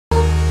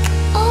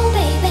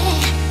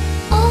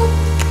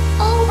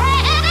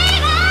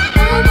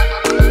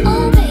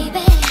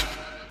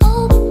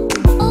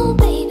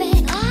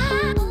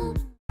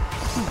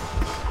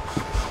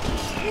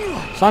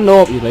Stand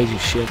up, you lazy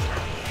shit.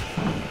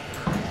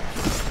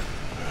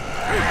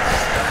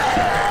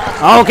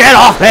 Oh, get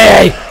off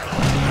me!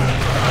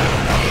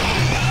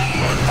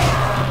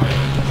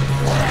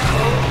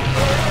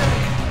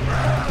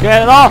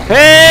 Get off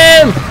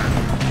him!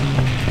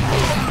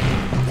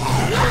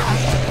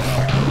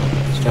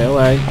 Stay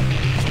away.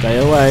 Stay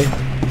away.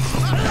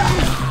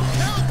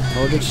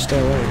 Oh, did you stay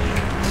away?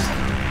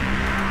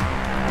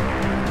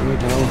 Here we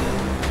go.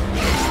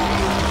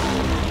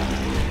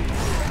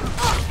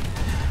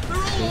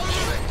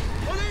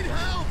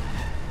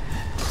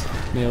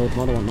 Me old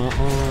mother want that.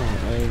 Oh,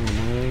 I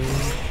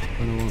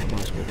don't want the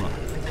bicycle back.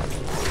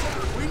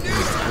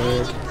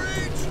 Weird.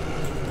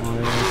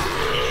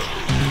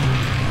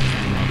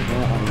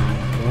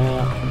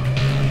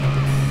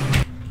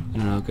 And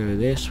then I'll go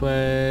this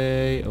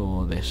way,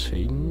 or this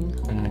thing,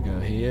 and then I go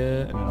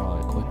here, and then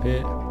I'll equip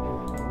it,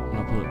 and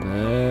I'll put it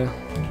there.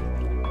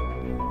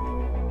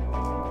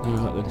 Then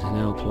I've got the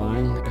nail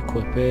plan,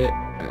 equip it,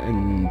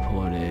 and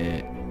put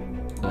it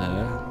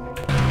there.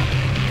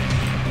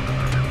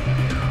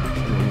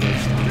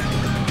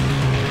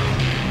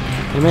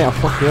 Hey mate, I'll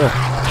fuck you up.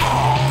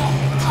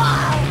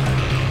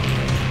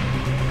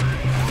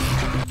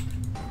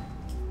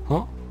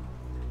 Huh?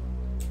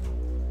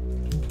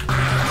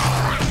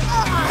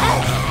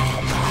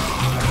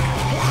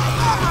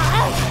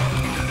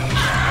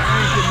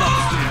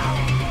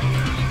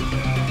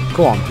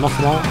 Go on, knock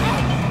him out.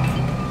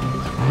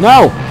 No!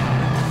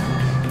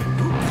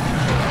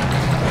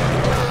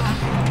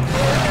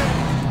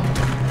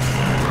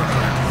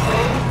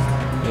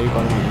 There you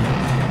go.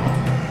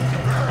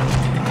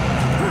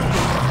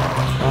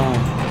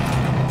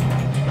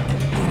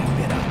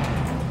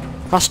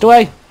 Fast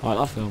away! I like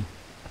that film.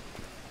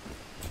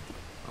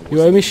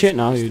 You owe me shit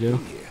now, you do.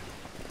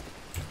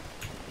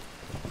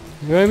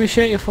 You owe me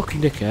shit, you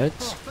fucking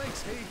dickheads.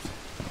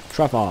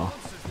 Trevor.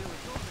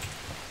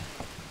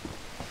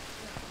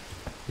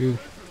 You.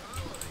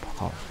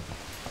 Fuck off.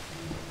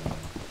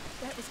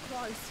 That was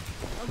close.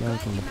 Well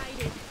done.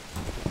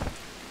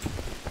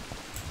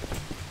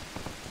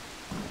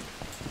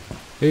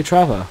 Are you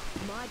Trevor?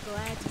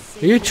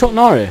 Are you Chuck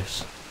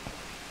Norris?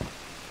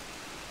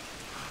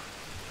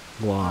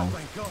 Wow.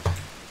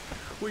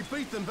 We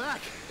beat them back.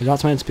 Is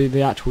that meant to be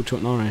the actual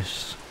Chuck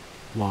Norris?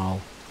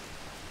 Wow.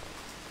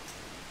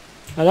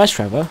 Oh, that's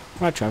Trevor.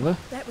 Right, Trevor.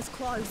 That was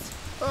close.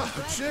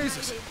 Oh,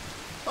 Jesus.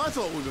 I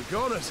thought we were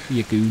goners.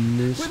 You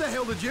gooners. Where the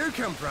hell did you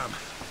come from?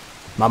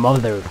 My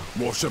mother.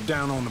 Wash up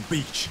down on the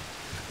beach.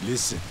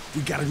 Listen,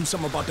 we gotta do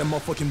something about that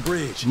motherfucking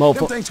bridge. Them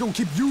things gonna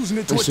keep using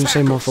it to Listen, attack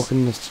say us.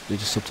 motherfucking. They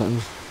just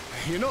subtitles.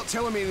 You're not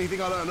telling me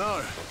anything I don't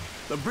know.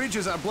 The bridge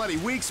is our bloody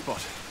weak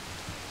spot.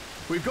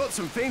 We've got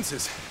some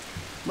fences.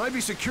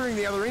 Maybe securing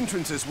the other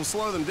entrances will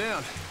slow them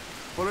down.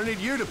 But I need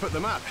you to put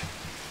them up.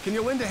 Can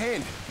you lend a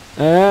hand?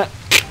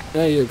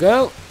 There you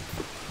go.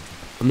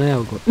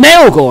 Nail gun.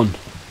 Nail gun!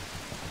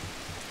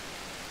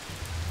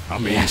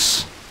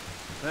 Yes.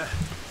 I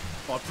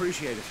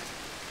appreciate it.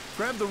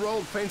 Grab the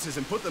rolled fences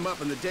and put them up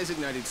in the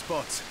designated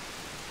spots.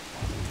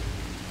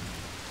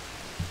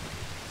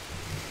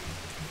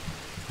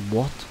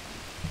 What?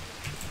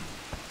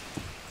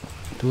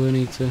 Do I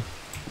need to?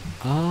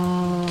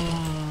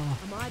 Ah.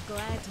 Am I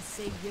glad to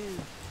see you?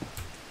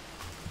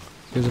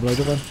 Here's a blade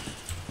of one.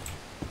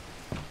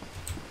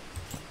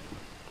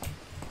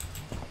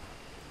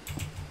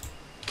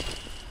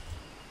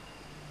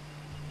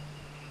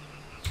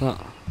 What's that?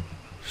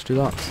 Just do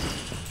that.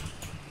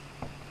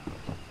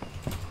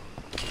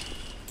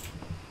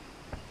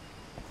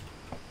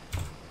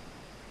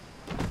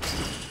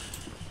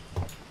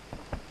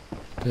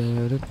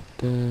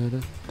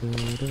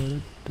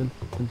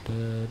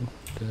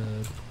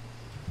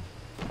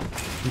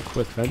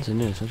 Quick fencing,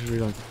 yes, I just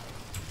realised.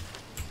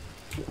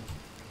 I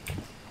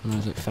don't know,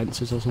 is it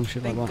fences or some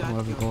shit like that,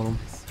 whatever you call them.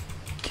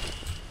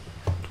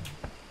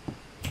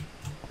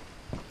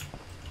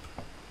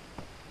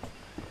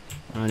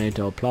 I need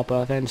to plop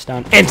a fence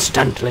down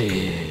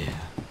instantly!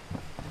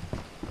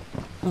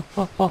 Is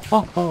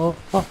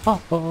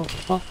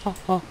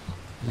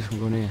this one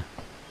going here?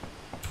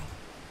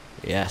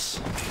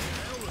 Yes.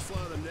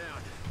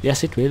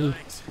 Yes, it will.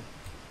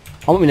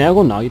 I want my nail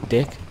gun now, you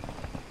dick.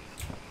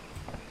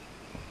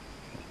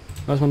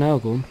 Where's my nail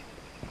gun?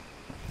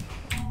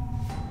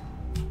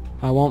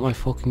 I want my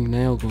fucking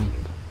nail gun.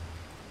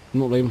 I'm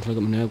not leaving until I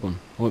get my nail gun.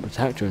 I won't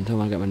protect her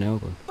until I get my nail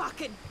gun.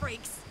 Fucking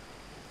freaks.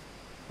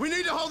 We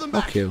need to hold them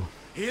back. Fuck you.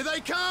 Here they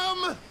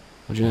come.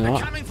 How do you know They're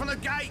that? coming from the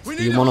gate. We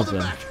need You're to one hold of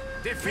them them. back.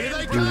 Here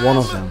they You're come. one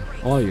of them.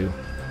 Are you?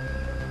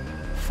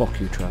 Fuck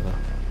you, Trevor.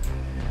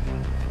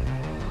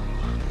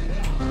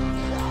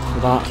 For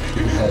that,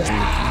 you can help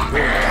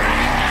me.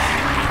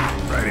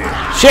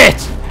 Shit!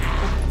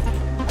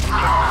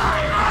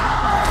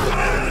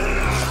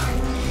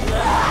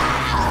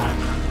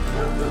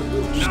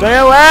 Stay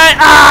away!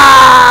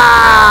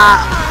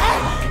 Ah!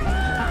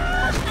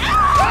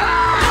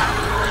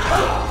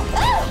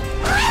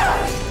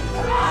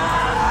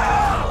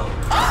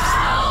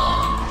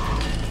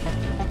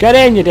 Get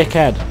in, you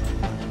dickhead!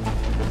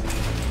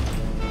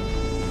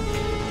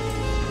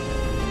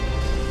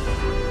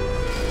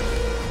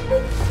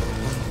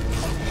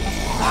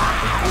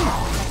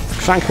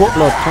 Tranquil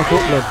blood, tranquil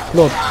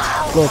blood,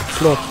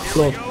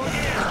 blood.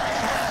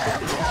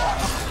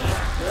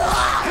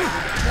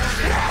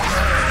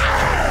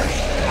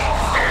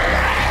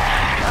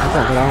 I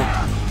can't get out.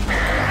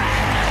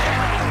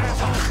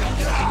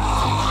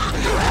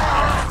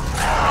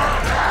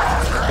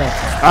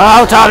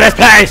 Out of this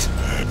place!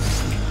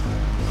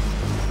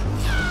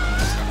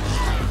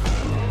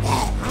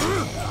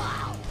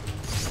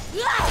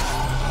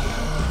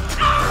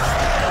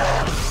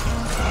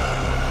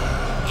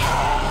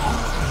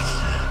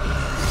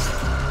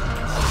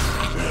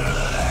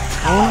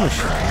 Oh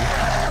shit.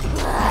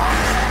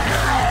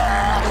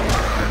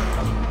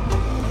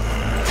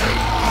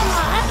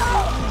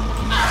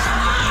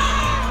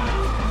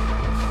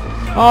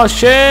 Oh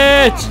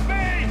shit!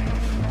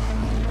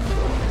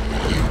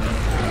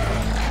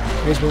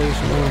 Here's where you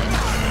should go.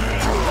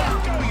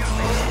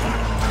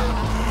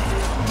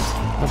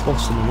 I'm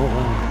busting them up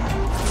now.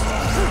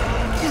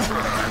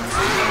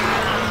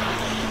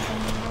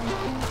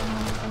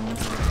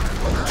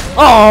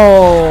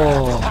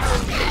 Oh!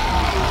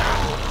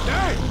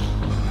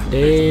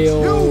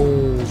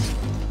 Damn!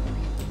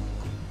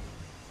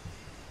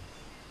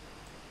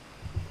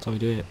 That's how we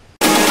do it.